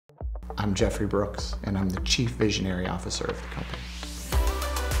I'm Jeffrey Brooks, and I'm the Chief Visionary Officer of the company.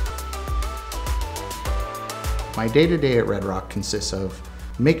 My day-to-day at Red Rock consists of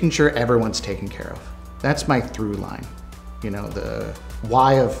making sure everyone's taken care of. That's my through line. You know, the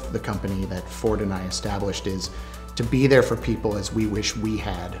why of the company that Ford and I established is to be there for people as we wish we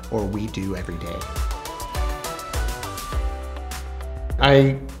had or we do every day.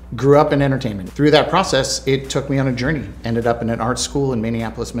 I grew up in entertainment. Through that process, it took me on a journey. Ended up in an art school in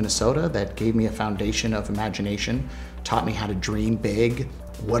Minneapolis, Minnesota that gave me a foundation of imagination, taught me how to dream big.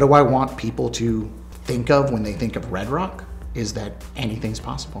 What do I want people to think of when they think of Red Rock? Is that anything's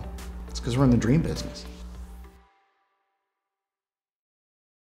possible. It's because we're in the dream business.